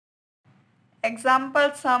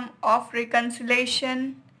Example sum of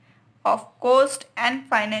reconciliation of cost and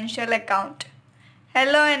financial account.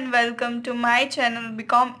 Hello and welcome to my channel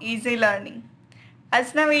Bcom Easy Learning.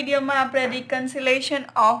 આજના વિડીયોમાં આપણે reconciliation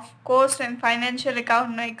of cost and financial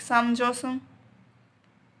account નો એક સમ જોશું.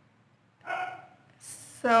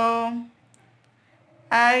 So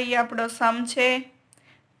આ આપણો સમ છે.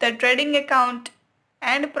 The trading account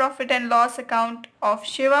and profit and loss account of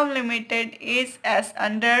Shivam Limited is as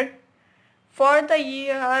under for the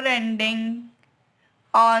year ending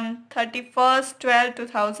on 31st 12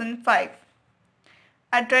 2005.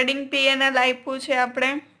 આ trading P&L આપ્યું છે આપણે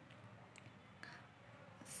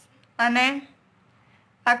અને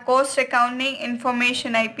આ કોસ્ટ એકાઉન્ટની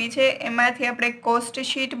ઇન્ફોર્મેશન આપી છે. એમાંથી આપણે કોસ્ટ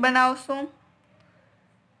શીટ બનાવશું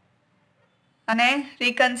અને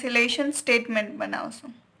રિકન્સિલેશન સ્ટેટમેન્ટ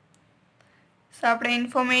બનાવશું. સો આપણે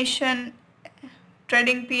ઇન્ફોર્મેશન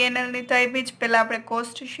ટ્રેડિંગ P&Lની તો આપી જ, પહેલાં આપણે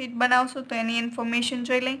કોસ્ટ શીટ બનાવશું તો એની ઇન્ફોર્મેશન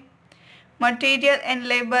જોઈ લઈએ. Material and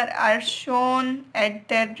labour R shown at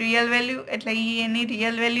there real value, એટલે એની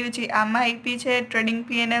રિયલ વેલ્યુ જે આમાં આપી છે ટ્રેડિંગ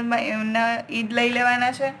P&Lમાં એના જ લઈ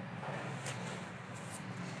લેવાના છે.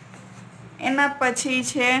 એના પછી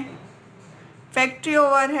છે factory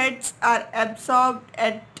overheads R એબ્સોર્બ્ડ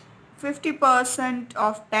at 50%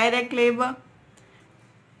 of direct labour.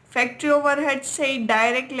 Factory overheads છે એ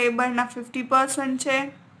ડાયરેક્ટ લેબરના 50% છે.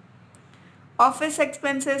 Office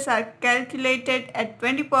expenses are calculated at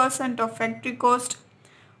 20% of factory cost.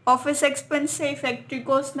 Office expense છે factory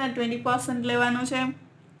cost ના 20% લેવાનું છે.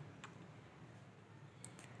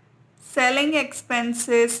 Selling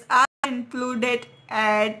expenses are included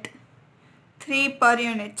at 3 per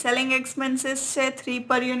unit. Selling expenses છે 3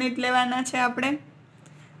 per unit લેવાના છે આપણે.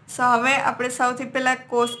 સો હવે આપણે સૌથી પહેલા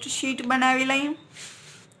કોસ્ટ શીટ બનાવી લઈએ.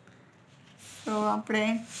 તો આપણે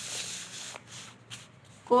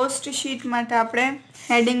કોસ્ટ શીટ માટે આપણે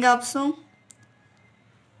હેડિંગ આપશું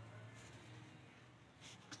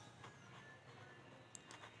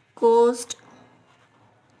cost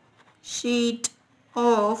sheet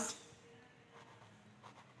of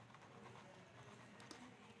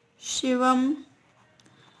Shivam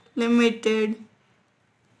limited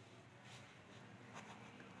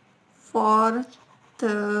for the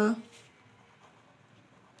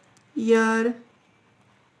year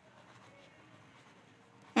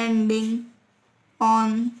ending on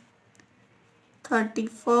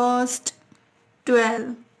 31st 12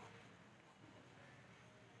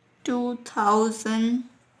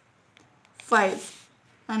 2005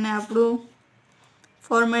 અને આપણું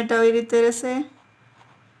ફોર્મેટ આવી રીતે રહેશે.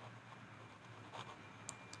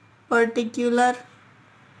 Particular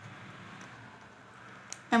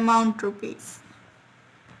amount rupees.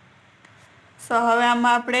 સો હવે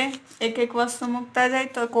આમાં આપણે એક એક વસ્તુ મૂકતા જાય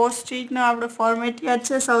તો કોસ્ટ શીટનો આપણો ફોર્મેટ યાદ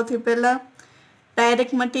છે. સૌથી પહેલાં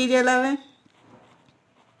ડાયરેક્ટ મટીરિયલ આવે.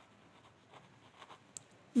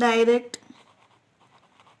 ડાયરેક્ટ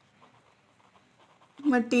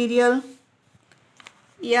મટીરિયલ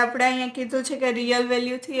એ આપણે અહીંયા કીધું છે કે રિયલ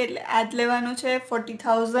વેલ્યુથી, એટલે આ જ લેવાનું છે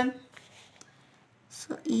 40,000.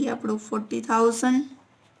 સો એ આપણું 40,000.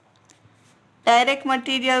 ડાયરેક્ટ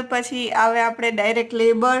મટીરિયલ પછી આવે આપણે ડાયરેક્ટ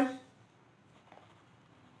લેબર.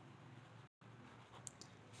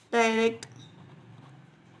 ડાયરેક્ટ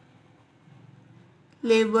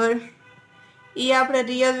લેબર એ આપણે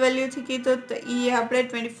રિયલ વેલ્યુથી કીધું તો એ આપણે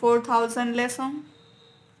 24,000 લેશું.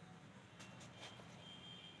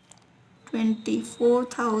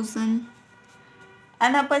 24,000.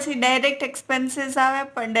 આના પછી ડાયરેક્ટ એક્સપેન્સીસ આવે,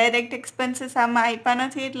 પણ ડાયરેક્ટ એક્સપેન્સીસ આમાં આપ્યા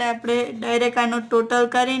નથી એટલે આપણે ડાયરેક્ટ આનો ટોટલ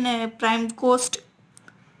કરીને પ્રાઇમ કોસ્ટ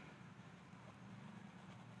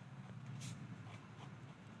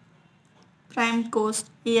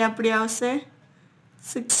એ આપણી આવશે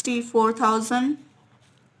 64,000.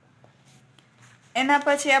 એના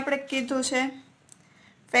પછી આપણે કીધું છે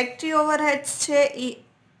ફેક્ટરી ઓવરહેડ્સ છે એ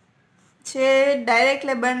છે ડાયરેક્ટ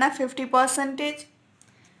લેબરના 50%.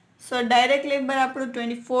 સો ડાયરેક્ટ લેબર આપણું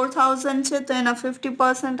 24,000 છે તો એના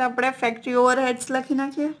 50% આપણે ફેક્ટરી ઓવરહેડ્સ લખી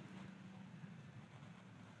નાખીએ.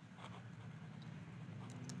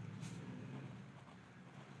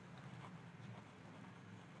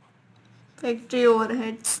 ફેક્ટરી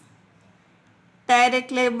ઓવરહેડ્સ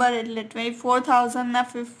ડાયરેક્ટ લેબર એટલે 24,000 ના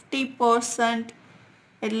 50%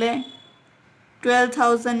 એટલે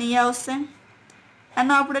 12,000 એ આવશે.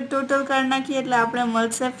 આનો આપણે ટોટલ કરી નાખીએ એટલે આપણે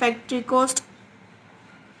મળશે ફેક્ટરી કોસ્ટ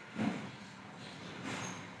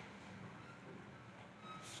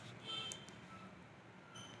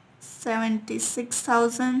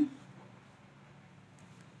 76,000.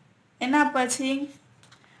 એના પછી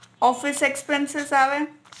ઓફિસ એક્સપેન્સીસ આવે.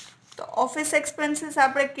 તો ઓફિસ એક્સપેન્સીસ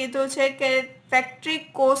આપણે કીધું છે કે ફેક્ટરી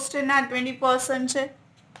કોસ્ટના 20% છે.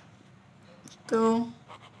 तो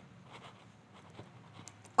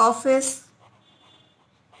ऑफिस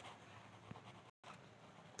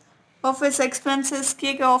एक्सपेन्सीस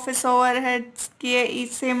किए कि ऑफिस ओवरहेड्स किए ई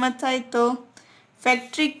सेम थाय तो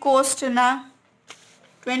फैक्टरी कोस्ट ना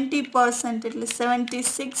 20% એટલે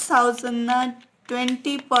 76,000 ના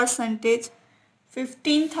 20%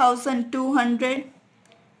 15,200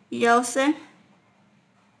 એ આવશે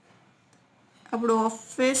આપણું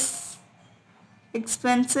ઓફિસ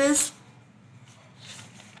એક્સપેન્સીસ.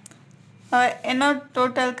 હવે એનો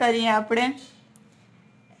ટોટલ કરીએ આપણે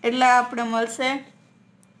એટલે આપણે મળશે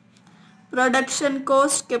પ્રોડક્શન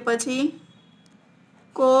કોસ્ટ કે પછી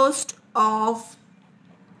cost of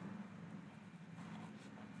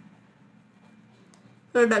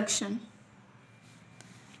production.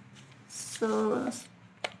 So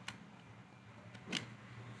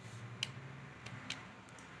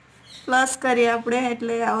plus કરીએ આપણે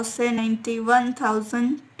એટલે આવશે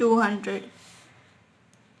 91,200.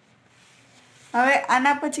 હવે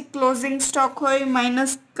આના પછી ક્લોઝિંગ સ્ટોક હોય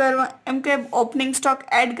માઇનસ કરવા એમ કે ઓપનિંગ સ્ટોક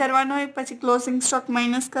એડ કરવાનો હોય પછી ક્લોઝિંગ સ્ટોક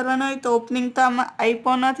માઇનસ કરવાનો હોય તો ઓપનિંગ તો આમાં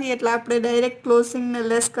આપ્યો નથી એટલે આપણે ડાયરેક્ટ ક્લોઝિંગને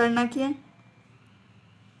લેસ કરી નાખીએ.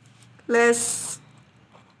 Less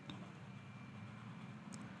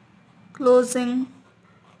closing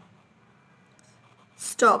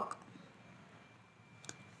stock.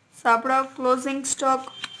 આપણો ક્લોઝિંગ સ્ટોક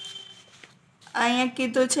અહીંયા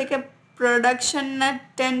કીધું છે કે પ્રોડક્શનના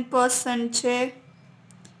 10% છે.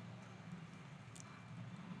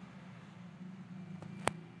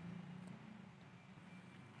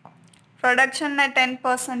 પ્રોડક્શનના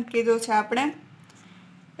 10% કીધું છે આપણે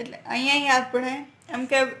એટલે અહીંયા આપણે એમ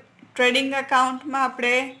કે ટ્રેડિંગ એકાઉન્ટમાં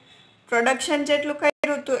આપણે પ્રોડક્શન જેટલું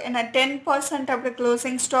કર્યું હતું એના 10% આપણે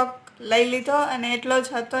ક્લોઝિંગ સ્ટોક લઈ લીધો અને એટલો જ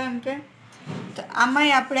હતો એમ કે. તો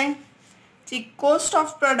આમાંય આપણે જે કોસ્ટ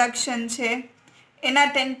ઓફ પ્રોડક્શન છે એના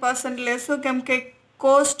 10% લેશું કેમ કે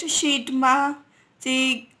કોસ્ટ શીટમાં જે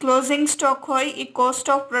ક્લોઝિંગ સ્ટોક હોય એ કોસ્ટ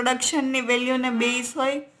ઓફ પ્રોડક્શનની વેલ્યુને બેઝ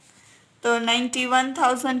હોય. તો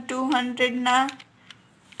 91,200 ના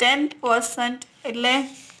 10% એટલે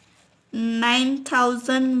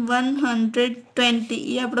 9,120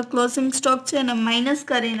 એ આપણો ક્લોઝિંગ સ્ટોક છે એને માઇનસ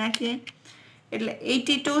કરી નાખીએ એટલે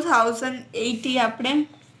 82,080 આપણે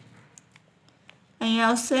અહીંયા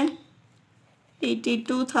આવશે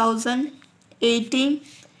 82,080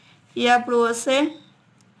 એ આપણું હશે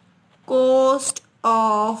કોસ્ટ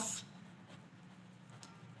ઓફ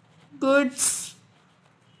ગુડ્સ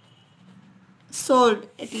સોલ્ડ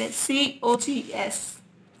એટલે COGS.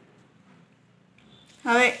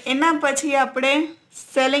 હવે એના પછી આપણે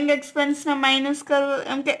સેલિંગ એક્સપેન્સને માઇનસ કરવો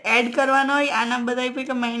એમ કે એડ કરવાનો હોય આના બધા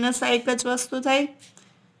પૈકી માઇનસ આ એક જ વસ્તુ થાય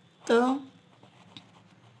તો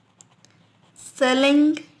સેલિંગ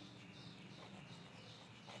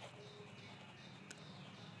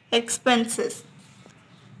એક્સપેન્સીસ.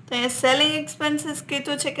 તો એ સેલિંગ એક્સપેન્સીસ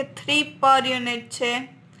કીધું છે કે 3 પર યુનિટ છે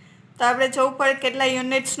તો આપણે જોવું પડે કેટલા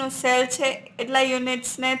યુનિટ્સનું સેલ છે એટલા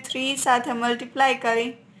યુનિટ્સને 3 સાથે મલ્ટીપ્લાય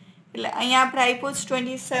કરી એટલે અહીંયા આપણે આપ્યું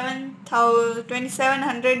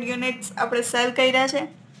 2700 યુનિટ્સ આપણે સેલ કર્યા છે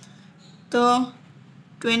તો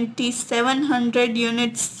 2700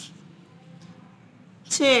 યુનિટ્સ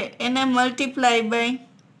છે એને મલ્ટીપ્લાય બાય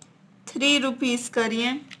 3 રૂપીસ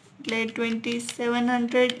કરીએ એટલે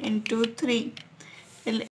 2700 into 3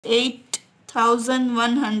 એટલે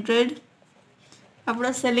 8,100 આપણો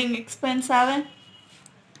સેલિંગ એક્સપેન્સ આવે.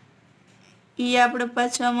 એ આપણે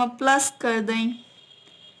પાછું આમાં પ્લસ કરી દઈએ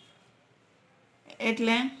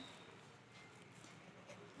એટલે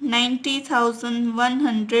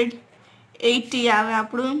 90,180 આવે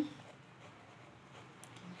આપણું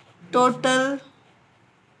ટોટલ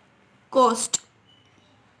કોસ્ટ.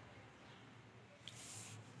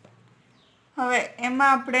 હવે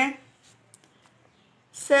એમાં આપણે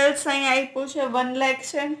સેલ્સ અહીંયા આપ્યું છે 1 લાખ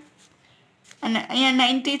છે અને અહીંયા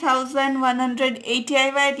 90,180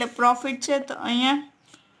 આવ્યા એટલે પ્રોફિટ છે તો અહીંયા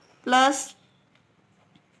પ્લસ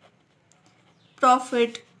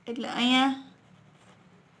પ્રોફિટ એટલે અહીંયા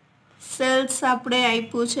સેલ્સ આપણે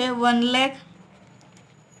આપ્યું છે 1 લાખ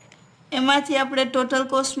એમાંથી આપણે ટોટલ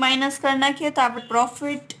કોસ્ટ માઇનસ કરી નાખીએ તો આપણે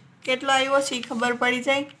પ્રોફિટ કેટલો આવ્યો છે એ ખબર પડી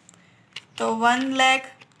જાય. તો 1 લાખ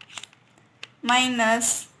માઇનસ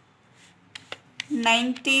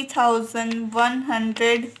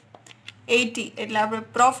 90,180 એટલે આપણે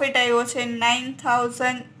પ્રોફિટ આવ્યો છે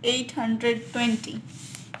 9,820.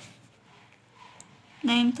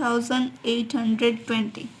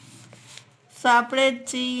 9,820. સો આપણે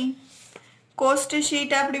જે કોસ્ટ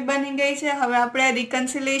શીટ આપણી બની ગઈ છે હવે આપણે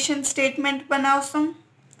રિકન્સિલેશન સ્ટેટમેન્ટ બનાવશું.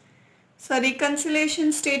 સો રિકન્સિલેશન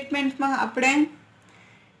સ્ટેટમેન્ટમાં આપણે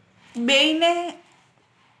બેયને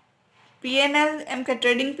પીએનએલ એમ કે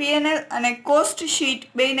ટ્રેડિંગ પીએનએલ અને કોસ્ટ શીટ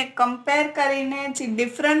બેયને કમ્પેર કરીને જે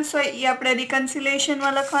ડિફરન્સ હોય એ આપણે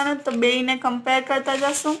રિકન્સિલેશનમાં લખવાનું. તો બેયને કમ્પેર કરતા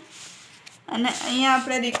જશું અને અહીંયા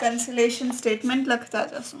આપણે રિકન્સિલેશન સ્ટેટમેન્ટ લખતા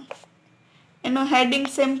જશું. એનું હેડિંગ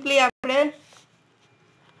સિમ્પલી આપણે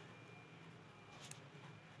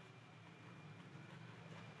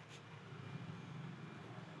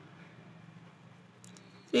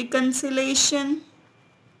reconciliation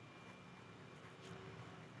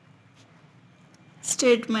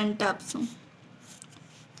સ્ટેટમેન્ટ આપશું.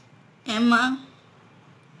 એમાં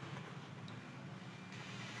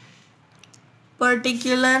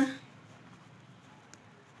પર્ટિક્યુલર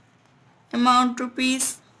amount rupees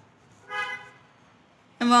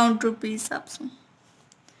આપશું.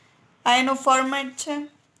 આ એનું ફોર્મેટ છે.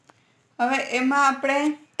 હવે એમાં આપણે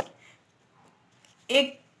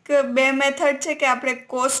બે મેથડ છે કે આપણે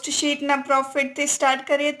કોસ્ટ શીટના પ્રોફિટથી સ્ટાર્ટ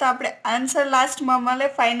કરીએ તો આપણે આન્સર લાસ્ટમાં મળે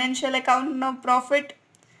ફાઇનાન્શિયલ એકાઉન્ટનો પ્રોફિટ,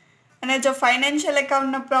 અને જો ફાઇનાન્શિયલ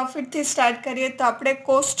એકાઉન્ટનો પ્રોફિટથી સ્ટાર્ટ કરીએ તો આપણે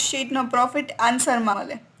કોસ્ટ શીટનો પ્રોફિટ આન્સરમાં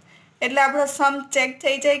મળે. એટલે આપણો સમ ચેક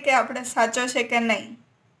થઈ જાય કે આપણે સાચો છે કે નહીં.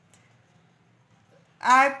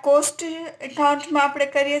 આ કોસ્ટ એકાઉન્ટમાં આપણે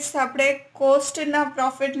કરીએ તો આપણે કોસ્ટના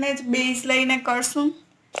પ્રોફિટને જ બેઝ લઈને કરશું.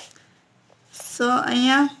 સો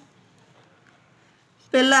અહીંયા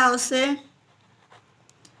પહેલા આવશે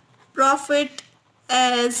profit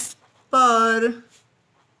as per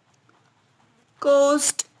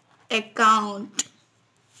cost account.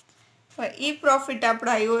 એ પ્રોફિટ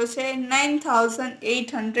આપણો આવ્યો છે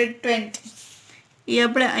 9820. એ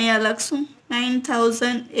આપણે અહીંયા લખશું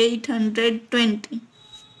 9820.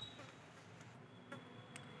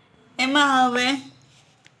 એમાં હવે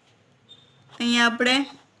અહીંયા આપણે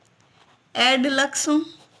એડ લખશું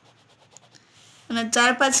અને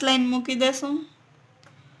 4-5 લાઈન મૂકી દેશું.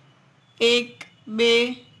 1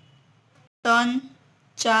 2 3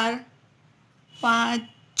 4 5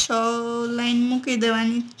 6 લાઈન મૂકી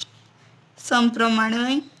દેવાની સમ પ્રમાણે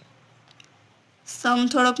હોય. સમ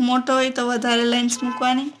થોડોક મોટો હોય તો વધારે લાઇન્સ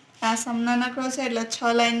મૂકવાની. આ સમ નાનકડો છે એટલે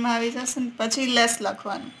 6 લાઈનમાં આવી જશે ને પછી લેસ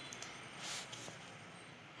લખવાનું.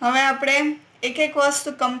 હવે આપણે એક એક વસ્તુ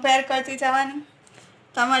કમ્પેર કરતી જવાની.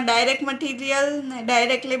 તો આમાં ડાયરેક્ટ મટીરિયલ ને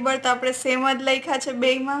ડાયરેક્ટ લેબર તો આપણે સેમ જ લખ્યા છે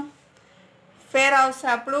બેયમાં. ફેર આવશે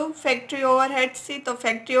આપણું ફેક્ટરી ઓવરહેડ્સથી. તો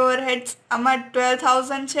ફેક્ટરી ઓવરહેડ્સ આમાં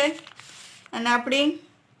 12000 છે અને આપણી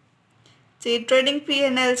જે ટ્રેડિંગ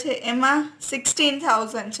પીએનએલ છે એમાં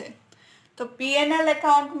 16000 છે. તો પીએનએલ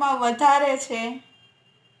એકાઉન્ટમાં વધારે છે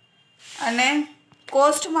અને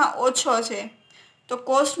કોસ્ટમાં ઓછો છે. તો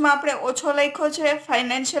કોસ્ટમાં આપણે ઓછો લખ્યો છે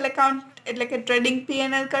ફાઇનાન્શિયલ એકાઉન્ટ એટલે કે ટ્રેડિંગ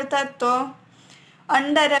પીએનએલ કરતાં. તો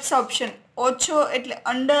અંડર એબ્સોર્પ્શન ઓછો એટલે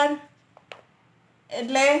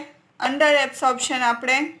અંડર એબ્સોર્પ્શન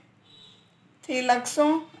આપણે થી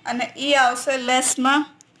લખશું અને ઈ આવશે લેસમાં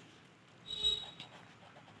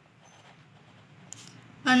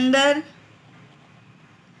under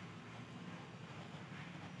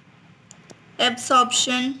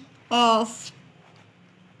absorption of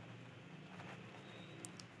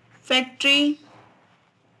factory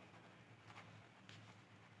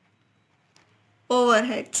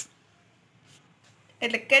overheads.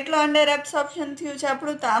 એટલે કેટલો અંડર એબ્સોર્પ્શન થયું છે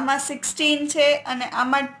આપણું? તો આમાં 16 છે અને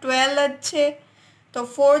આમાં 12 જ છે. તો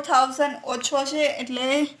 4000 ઓછો છે એટલે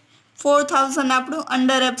 4000 આપણું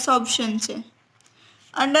અંડર એબ્સોર્પ્શન છે.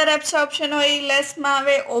 અંડર એબ્સોર્પ્શન હોય એ લેસમાં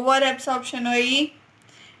આવે, ઓવર એબ્સોર્પ્શન હોય એ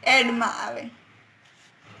એડમાં આવે.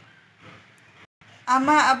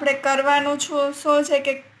 આમાં આપણે કરવાનું શું છે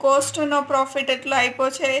કે કોસ્ટનો પ્રોફિટ એટલો આપ્યો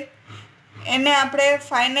છે એને આપણે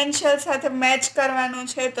ફાઇનાન્શિયલ સાથે મેચ કરવાનું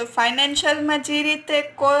છે. તો ફાઇનાન્શિયલમાં જે રીતે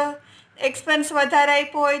એક્સપેન્સ વધારે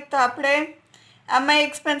આપ્યો હોય તો આપણે આમાં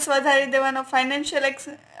એક્સપેન્સ વધારી દેવાનો. ફાઇનાન્શિયલ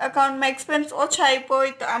એકાઉન્ટમાં એક્સપેન્સ ઓછા આપ્યો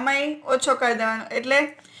હોય તો આમાંય ઓછો કરી દેવાનો. એટલે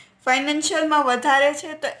ફાઇનાન્શિયલમાં વધારે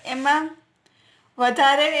છે તો એમાં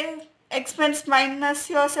વધારે એક્સપેન્સ માઇનસ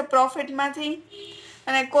થયો હશે પ્રોફિટમાંથી,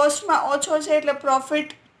 અને કોસ્ટમાં ઓછો છે એટલે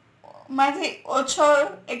પ્રોફિટમાંથી ઓછો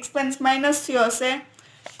એક્સપેન્સ માઇનસ થયો હશે.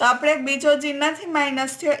 તો આપણે બીજો જે નથી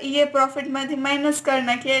માઇનસ થયો એ પ્રોફિટમાંથી માઇનસ કરી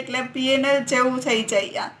નાખીએ એટલે પીએનએલ જેવું થઈ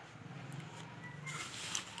જાય.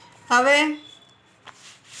 હવે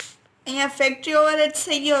અહીંયા ફેક્ટરી ઓવરહેડ્સ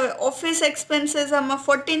થઈ ગયો. હવે ઓફિસ એક્સપેન્સીસ આમાં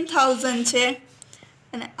 14000 છે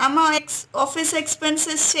અને આમાં ઓફિસ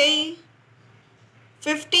એક્સપેન્સીસ છે એ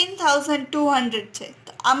 15200 છે.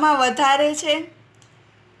 તો આમાં વધારે છે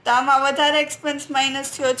તો આમાં વધારે એક્સપેન્સ માઇનસ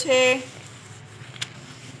થયો છે.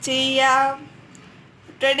 જે આ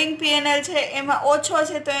ટ્રેડિંગ પીએનએલ છે એમાં ઓછો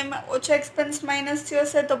છે તો એમાં ઓછો એક્સપેન્સ માઇનસ થયો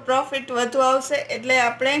છે તો પ્રોફિટ વધુ આવશે. એટલે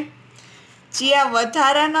આપણે જે આ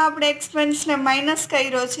વધારાનો આપણે એક્સપેન્સને માઇનસ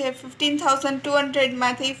કર્યો છે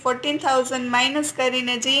 15200માંથી 14000 માઇનસ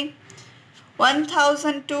કરીને જે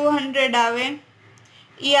 1200 આવે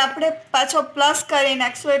એ આપણે પાછો પ્લસ કરી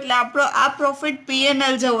નાખશું એટલે આપણો આ પ્રોફિટ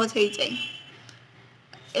પીએનએલ જેવો થઈ જાય.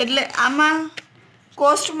 એટલે આમાં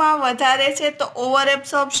કોસ્ટમાં વધારે છે તો ઓવર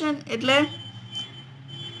એબ્સોર્પ્શન એટલે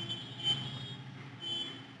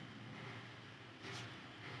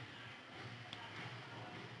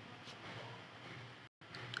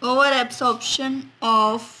over absorption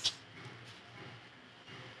of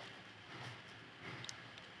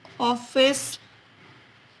office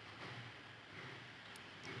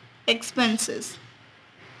expenses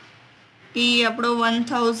એ આપણો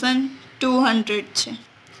 1200 છે.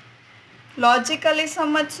 લોજિકલી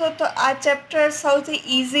સમજશો તો આ ચેપ્ટર સૌથી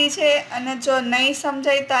ઇઝી છે અને જો નહીં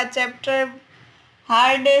સમજાય તો આ ચેપ્ટર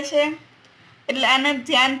હાર્ડ છે. એટલે આને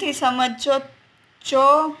ધ્યાનથી સમજજો. જો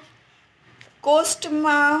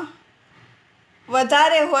કોસ્ટમાં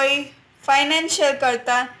વધારે હોય ફાઇનાન્શિયલ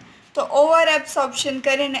કરતાં તો ઓવર એબ્સોર્પ્શન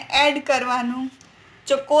કરીને એડ કરવાનું.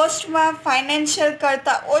 જો કોસ્ટમાં ફાઇનાન્શિયલ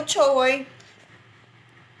કરતાં ઓછો હોય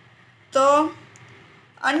તો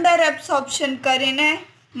અંડર એબ્સોર્પ્શન કરીને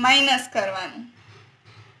માઇનસ કરવાનું.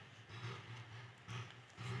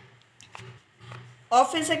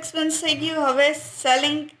 ઓફિસ એક્સપેન્સ થઈ ગયું. હવે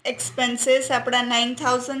સેલિંગ એક્સપેન્સીસ આપણા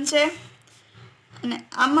 9000 છે અને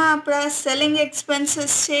આમાં આપણા સેલિંગ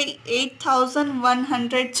એક્સપેન્સીસ છે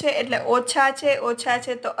 8100 છે એટલે ઓછા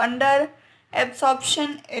છે તો અંડર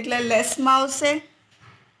એબ્સોર્પ્શન એટલે લેસમાં આવશે.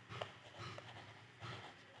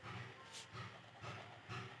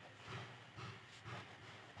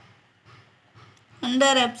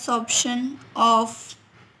 Under absorption of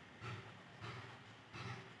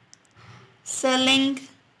selling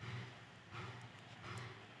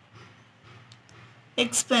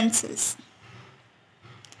expenses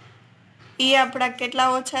એ આપણા કેટલા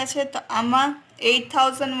ઓછા છે તો આમાં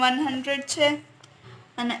 8100 છે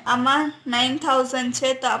અને આમાં 9000 છે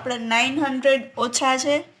તો આપણે 900 ઓછા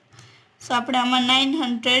છે. સો આપણે આમાં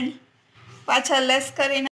 900 પાછા લેસ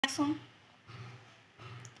કરી નાખશું.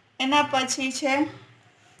 એના પછી છે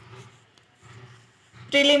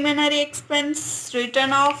પ્રિલિમિનરી એક્સપેન્સ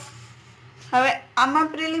રિટર્ન ઓફ. હવે આમાં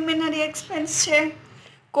પ્રિલિમિનરી એક્સપેન્સ છે.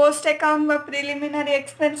 કોસ્ટ એકાઉન્ટમાં પ્રિલિમિનરી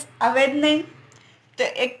એક્સપેન્સ આવે જ નહીં તો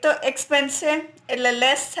એક તો એક્સપેન્સ છે એટલે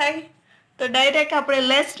લેસ થાય તો ડાયરેક્ટ આપણે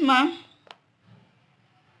લેસમાં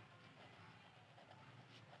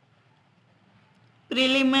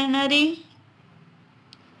પ્રિલિમિનરી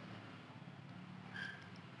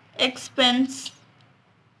એક્સપેન્સ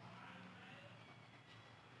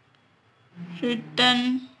રિટર્ન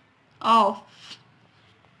ઓફ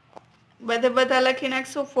બધા લખી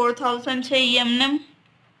નાખશું. 4000 છે એ એમને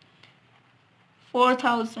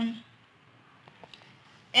 4000.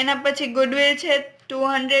 એના પછી ગુડવિલ છે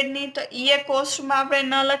 200 ની તો એ કોસ્ટમાં આપણે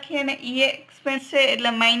ન લખીએ ને એ એક્સપેન્સ છે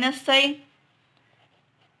એટલે માઇનસ થઈ.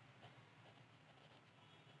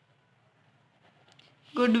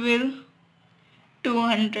 ગુડવિલ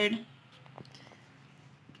 200.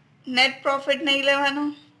 નેટ પ્રોફિટ નહીં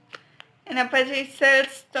લેવાનું. એના પછી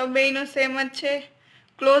સેલ્સ તો બેયનું સેમ જ છે.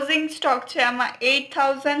 ક્લોઝિંગ સ્ટોક છે આમાં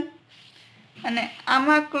 8000 અને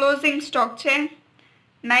આમાં ક્લોઝિંગ સ્ટોક છે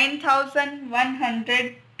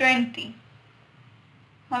 9120.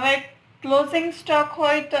 હવે ક્લોઝિંગ સ્ટોક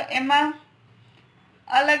હોય તો એમાં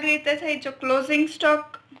અલગ રીતે થઈ. જો ક્લોઝિંગ સ્ટોક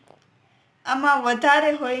આમાં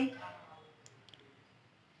વધારે હોય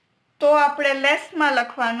તો આપણે લેસમાં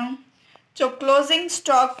લખવાનું. જો ક્લોઝિંગ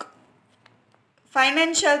સ્ટોક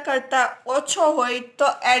ફાઇનાન્શિયલ કરતાં ઓછો હોય તો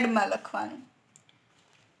એડમાં લખવાનું.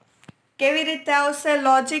 કેવી રીતે આવશે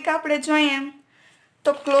લોજિક આપણે જોઈએ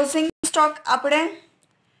તો ક્લોઝિંગ સ્ટોક આપણે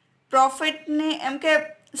પ્રોફિટની એમ કે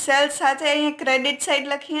સેલ્સ સાથે અહીંયા ક્રેડિટ સાઈડ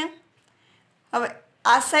લખીએ. હવે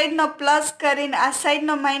આ સાઈડનો પ્લસ કરીને આ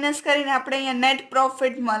સાઈડનો માઇનસ કરીને આપણે અહીંયા નેટ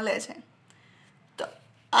પ્રોફિટ મળે છે. તો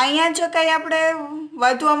અહીંયા જો કંઈ આપણે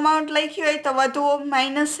વધુ અમાઉન્ટ લખી હોય તો વધુ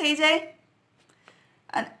માઇનસ થઈ જાય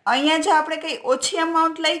અને અહીંયા જો આપણે કંઈ ઓછી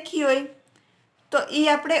અમાઉન્ટ લખી હોય તો એ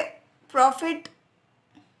આપણે પ્રોફિટ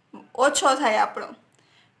ઓછો થાય આપણો.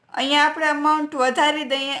 અહીંયા આપણે અમાઉન્ટ વધારી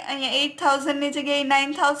દઈએ. અહીંયા 8000ની જગ્યાએ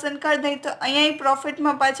 9000 કરી દઈએ તો અહીંયા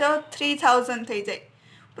પ્રોફિટમાં પાછો 3000 થઈ જાય.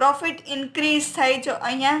 પ્રોફિટ ઇન્ક્રીઝ થાય જો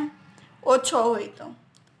અહીંયા ઓછો હોય તો.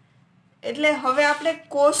 એટલે હવે આપણે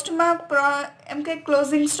કોસ્ટમાં એમ કે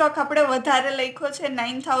ક્લોઝિંગ સ્ટોક આપણે વધારે લખ્યો છે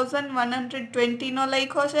 9120નો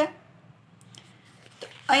લખ્યો છે.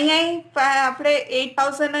 અહીંયા આપણે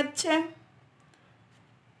 8000 જ છે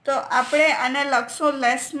તો આપણે આને લખશું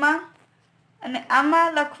લેસમાં અને આમાં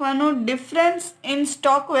લખવાનું difference in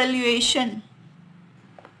stock valuation.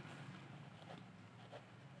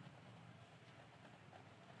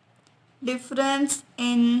 Difference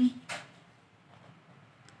in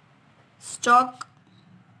stock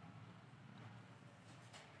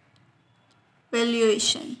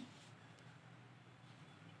valuation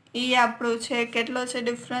એ આપણું છે કેટલો છે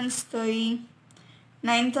ડિફરન્સ તો એ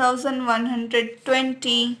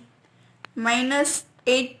 9120 માઇનસ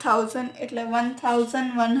 8000 એટલે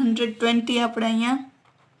 1120 આપણે અહીંયા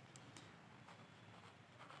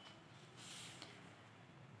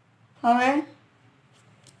હવે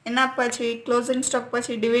એના પછી ક્લોઝિંગ સ્ટોક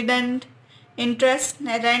પછી ડિવિડન્ડ ઇન્ટરેસ્ટ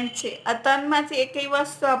ને રેન્ટ છે આ ત્રણમાંથી એકઈ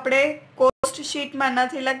વસ્તુ આપણે કોસ્ટ શીટમાં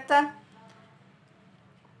નથી લખતા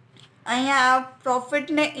અહીંયા આ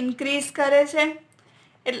પ્રોફિટને ઇન્ક્રીઝ કરે છે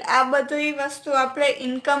એટલે આ બધી વસ્તુ આપણે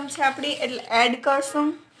ઇન્કમ છે આપણી એટલે એડ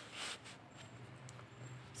કરશું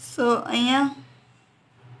સો અહીંયા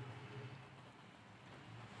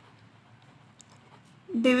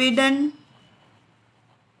ડિવિડન્ડ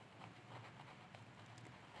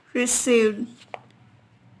received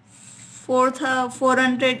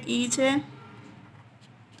 400 E છે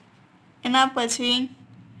એના પછી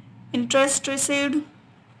interest received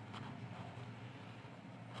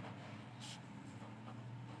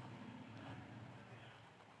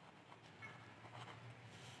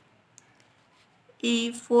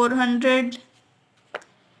E 400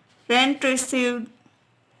 rent received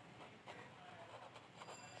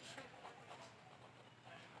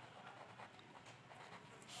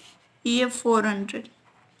E 400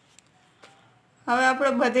 હવે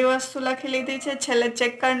આપણે બધી વસ્તુ લખી લીધી છે છેલ્લે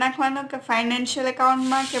ચેક કરી નાખવાનું કે ફાઇનાન્શિયલ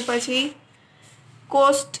એકાઉન્ટમાં કે પછી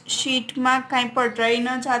કોસ્ટ શીટમાં કાંઈ પણ રહી ન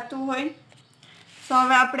જતું હોય તો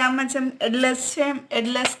હવે આપણે આમાં જેમ એડલેસ છે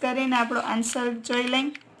એડલેસ કરીને આપણો આન્સર જોઈ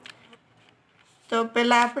લઈએ તો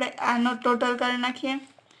પહેલાં આપણે આનો ટોટલ કરી નાખીએ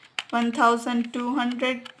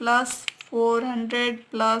 1200 પ્લસ 400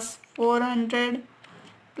 પ્લસ 400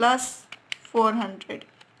 પ્લસ 400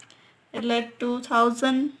 એટલે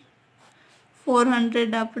 2400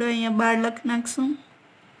 આપણે અહીંયા બહાર લખી નાખશું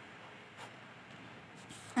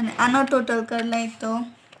અને આનો ટોટલ કરી લઈએ તો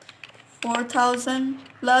 4000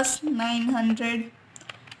 પ્લસ 900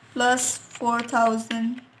 પ્લસ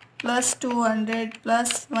 4000 પ્લસ 200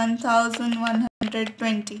 પ્લસ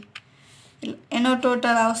 1120 એનો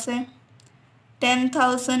ટોટલ આવશે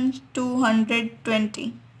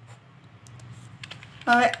 10220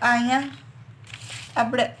 હવે અહીંયા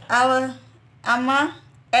આપણે આમાં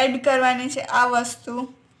એડ કરવાની છે આ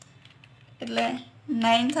વસ્તુ એટલે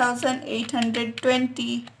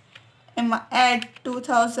 9820 એમાં એડ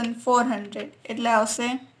 2400 એટલે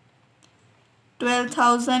આવશે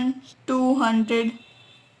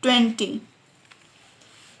 12220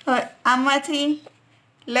 હવે આમાંથી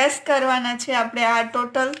લેસ કરવાના છે આપણે આ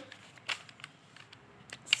ટોટલ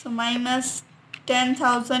સો માઇનસ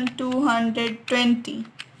 10220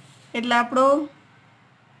 એટલે આપણો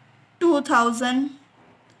 2000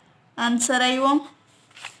 આન્સર આવ્યો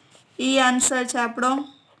એ આન્સર છે આપણો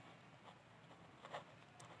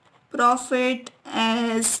profit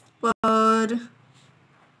as per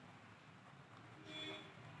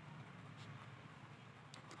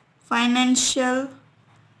financial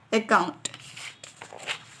account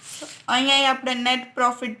અહીંયા આપણે નેટ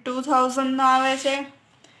પ્રોફિટ 2000 આવે છે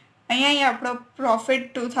અહીંયા આપણો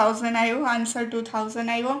પ્રોફિટ 2000 આવ્યો આન્સર 2000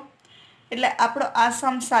 આવ્યો એટલે આપણો આ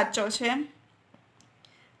સમ સાચો છે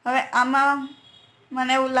હવે આમાં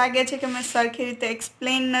મને એવું લાગે છે કે મેં સરખી રીતે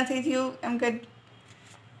એક્સપ્લેન નથી થયું એમ કે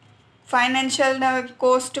ફાઇનાન્શિયલ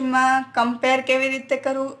કોસ્ટમાં કમ્પેર કેવી રીતે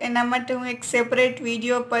કરવું એના માટે હું એક સેપરેટ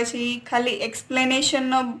વિડીયો પછી ખાલી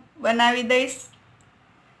એક્સપ્લેનેશનનો બનાવી દઈશ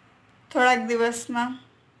થોડાક દિવસમાં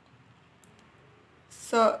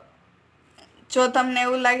સો જો તમને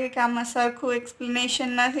એવું લાગે કે આમાં સરખું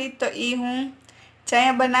એક્સપ્લેનેશન નથી તો એ હું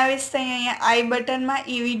જ્યાં બનાવીશ ત્યાં અહીંયા આઈ બટનમાં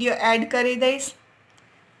એ વિડીયો એડ કરી દઈશ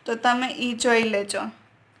તો તમે એ જોઈ લેજો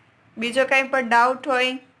બીજો કાંઈ પણ ડાઉટ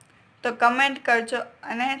હોય તો કમેન્ટ કરજો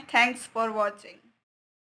અને થેન્ક્સ ફોર વોચિંગ